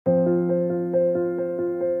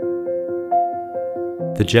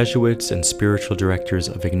The Jesuits and spiritual directors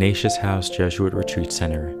of Ignatius House Jesuit Retreat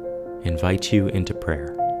Center invite you into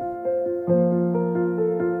prayer.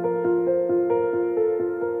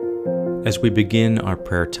 As we begin our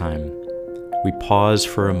prayer time, we pause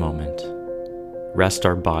for a moment, rest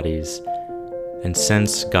our bodies, and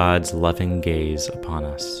sense God's loving gaze upon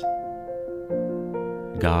us.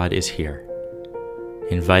 God is here,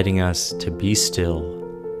 inviting us to be still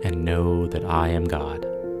and know that I am God.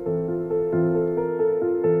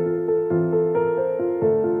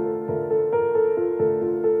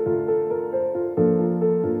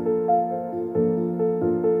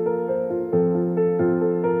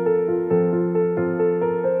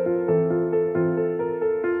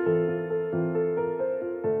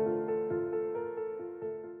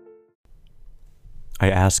 I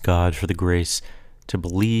ask God for the grace to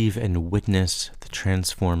believe and witness the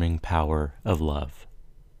transforming power of love.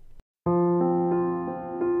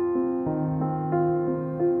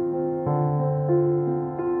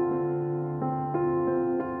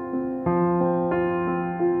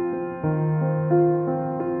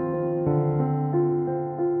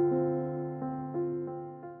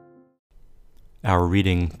 Our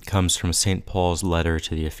reading comes from St. Paul's letter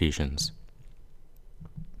to the Ephesians.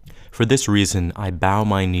 For this reason I bow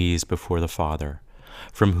my knees before the Father,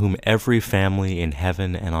 from whom every family in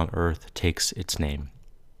heaven and on earth takes its name.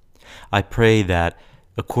 I pray that,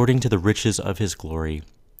 according to the riches of his glory,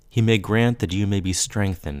 he may grant that you may be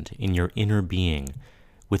strengthened in your inner being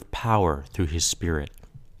with power through his Spirit,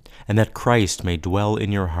 and that Christ may dwell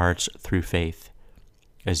in your hearts through faith,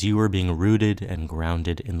 as you are being rooted and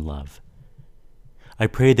grounded in love. I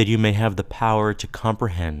pray that you may have the power to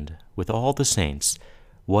comprehend with all the saints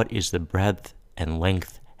what is the breadth and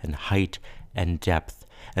length and height and depth,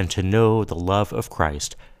 and to know the love of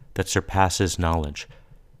Christ that surpasses knowledge,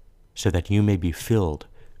 so that you may be filled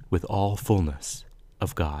with all fullness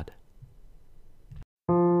of God.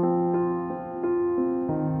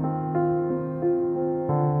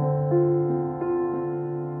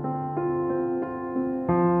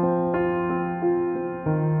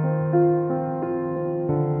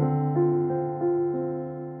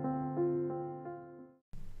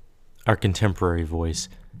 Our contemporary voice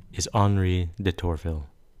is Henri de Tourville.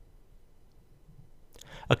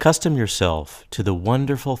 Accustom yourself to the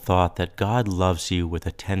wonderful thought that God loves you with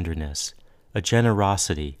a tenderness, a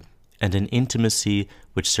generosity, and an intimacy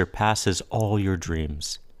which surpasses all your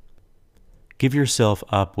dreams. Give yourself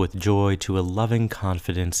up with joy to a loving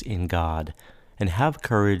confidence in God, and have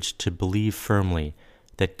courage to believe firmly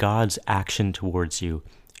that God's action towards you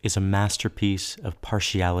is a masterpiece of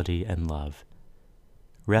partiality and love.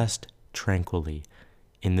 Rest tranquilly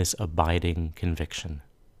in this abiding conviction.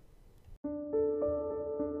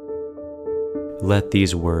 Let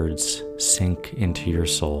these words sink into your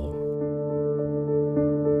soul.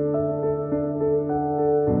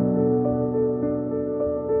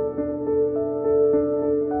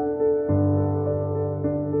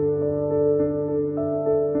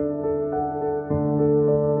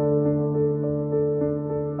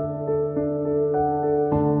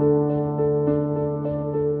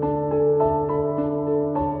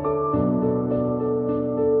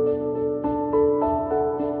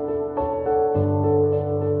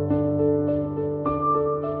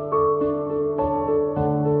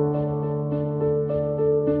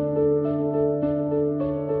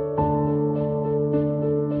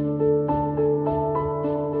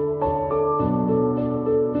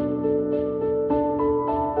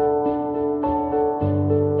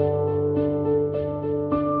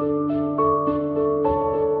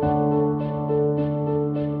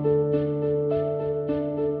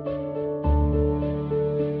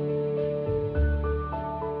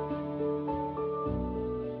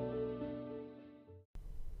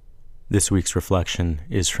 This week's reflection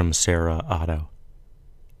is from Sarah Otto.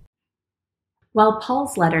 While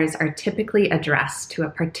Paul's letters are typically addressed to a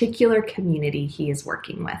particular community he is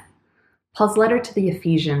working with, Paul's letter to the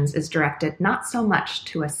Ephesians is directed not so much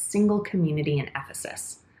to a single community in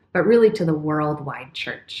Ephesus, but really to the worldwide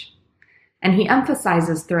church. And he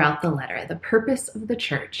emphasizes throughout the letter the purpose of the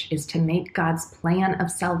church is to make God's plan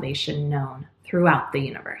of salvation known throughout the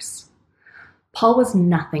universe. Paul was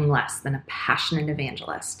nothing less than a passionate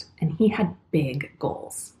evangelist, and he had big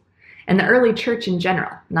goals. And the early church in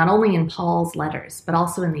general, not only in Paul's letters, but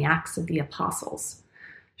also in the Acts of the Apostles,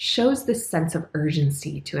 shows this sense of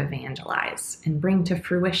urgency to evangelize and bring to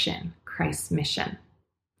fruition Christ's mission.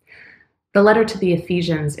 The letter to the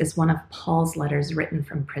Ephesians is one of Paul's letters written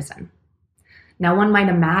from prison. Now, one might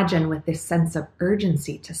imagine with this sense of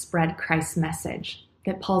urgency to spread Christ's message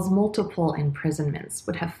that Paul's multiple imprisonments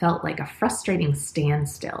would have felt like a frustrating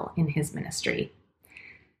standstill in his ministry.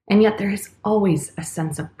 And yet there is always a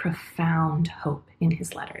sense of profound hope in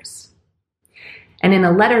his letters. And in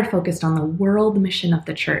a letter focused on the world mission of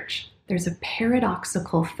the church, there's a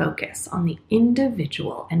paradoxical focus on the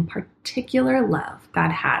individual and particular love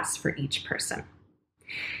God has for each person.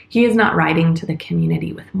 He is not writing to the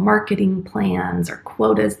community with marketing plans or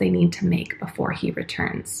quotas they need to make before he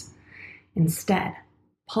returns. Instead,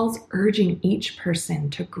 Paul's urging each person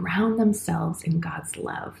to ground themselves in God's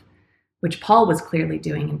love, which Paul was clearly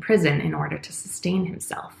doing in prison in order to sustain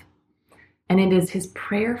himself. And it is his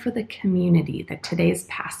prayer for the community that today's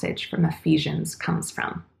passage from Ephesians comes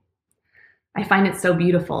from. I find it so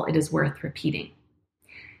beautiful, it is worth repeating.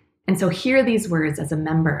 And so hear these words as a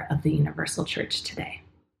member of the Universal Church today.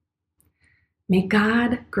 May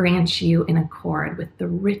God grant you in accord with the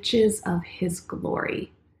riches of his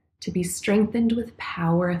glory to be strengthened with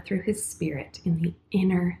power through his Spirit in the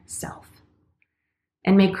inner self.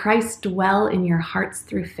 And may Christ dwell in your hearts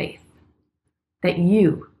through faith, that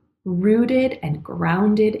you, rooted and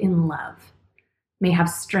grounded in love, may have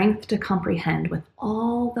strength to comprehend with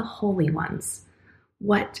all the holy ones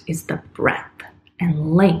what is the breadth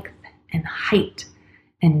and length and height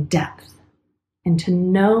and depth, and to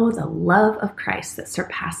know the love of Christ that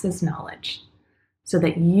surpasses knowledge, so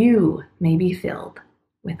that you may be filled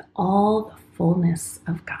with all the fullness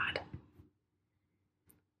of God.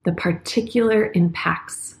 The particular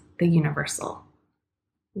impacts the universal.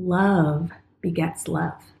 Love begets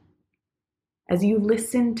love. As you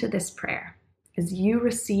listen to this prayer, as you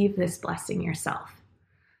receive this blessing yourself,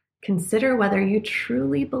 consider whether you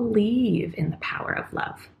truly believe in the power of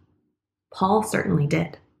love. Paul certainly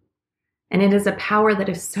did. And it is a power that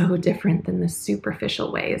is so different than the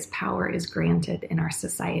superficial ways power is granted in our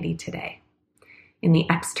society today, in the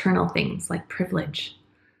external things like privilege,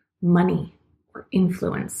 money, or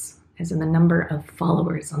influence, as in the number of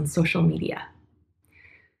followers on social media.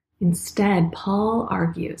 Instead, Paul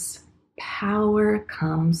argues, power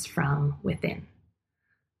comes from within,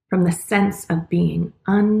 from the sense of being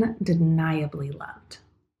undeniably loved.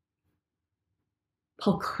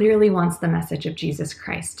 Paul clearly wants the message of Jesus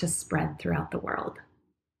Christ to spread throughout the world.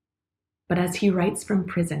 But as he writes from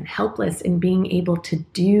prison, helpless in being able to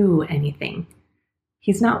do anything,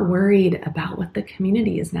 he's not worried about what the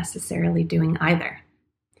community is necessarily doing either.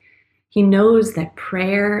 He knows that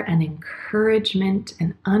prayer and encouragement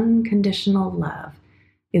and unconditional love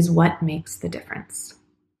is what makes the difference.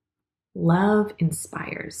 Love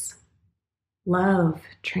inspires. Love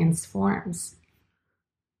transforms.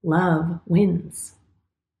 Love wins.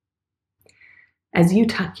 As you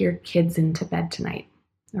tuck your kids into bed tonight,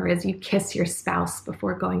 or as you kiss your spouse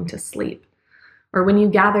before going to sleep, or when you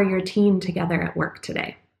gather your team together at work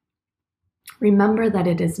today, remember that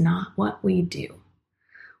it is not what we do,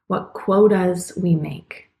 what quotas we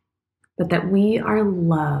make, but that we are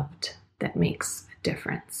loved that makes a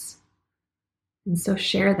difference. And so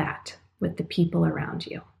share that with the people around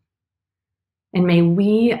you. And may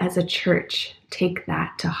we as a church take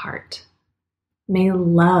that to heart. May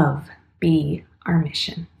love be our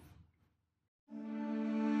mission.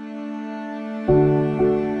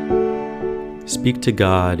 Speak to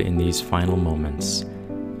God in these final moments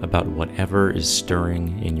about whatever is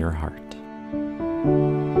stirring in your heart.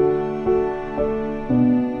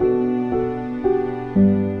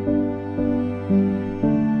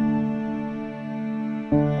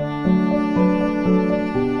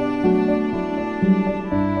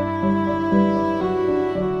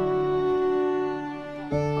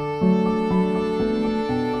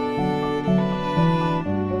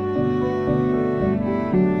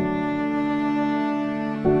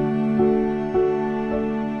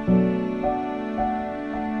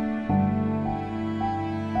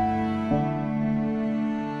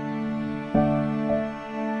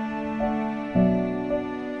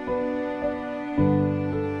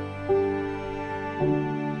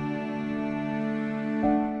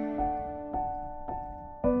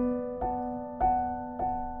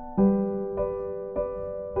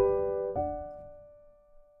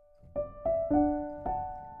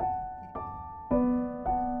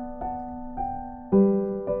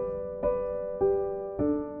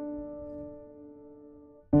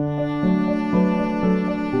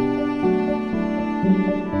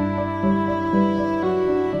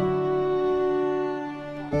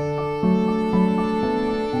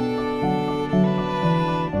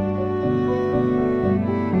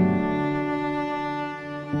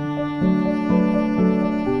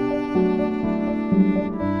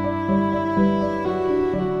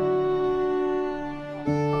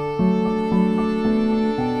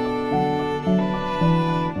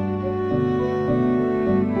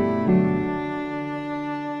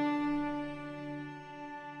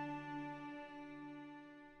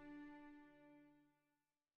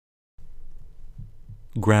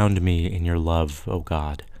 Ground me in your love, O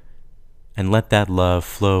God, and let that love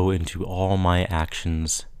flow into all my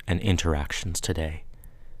actions and interactions today.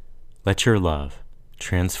 Let your love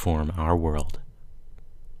transform our world.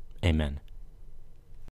 Amen.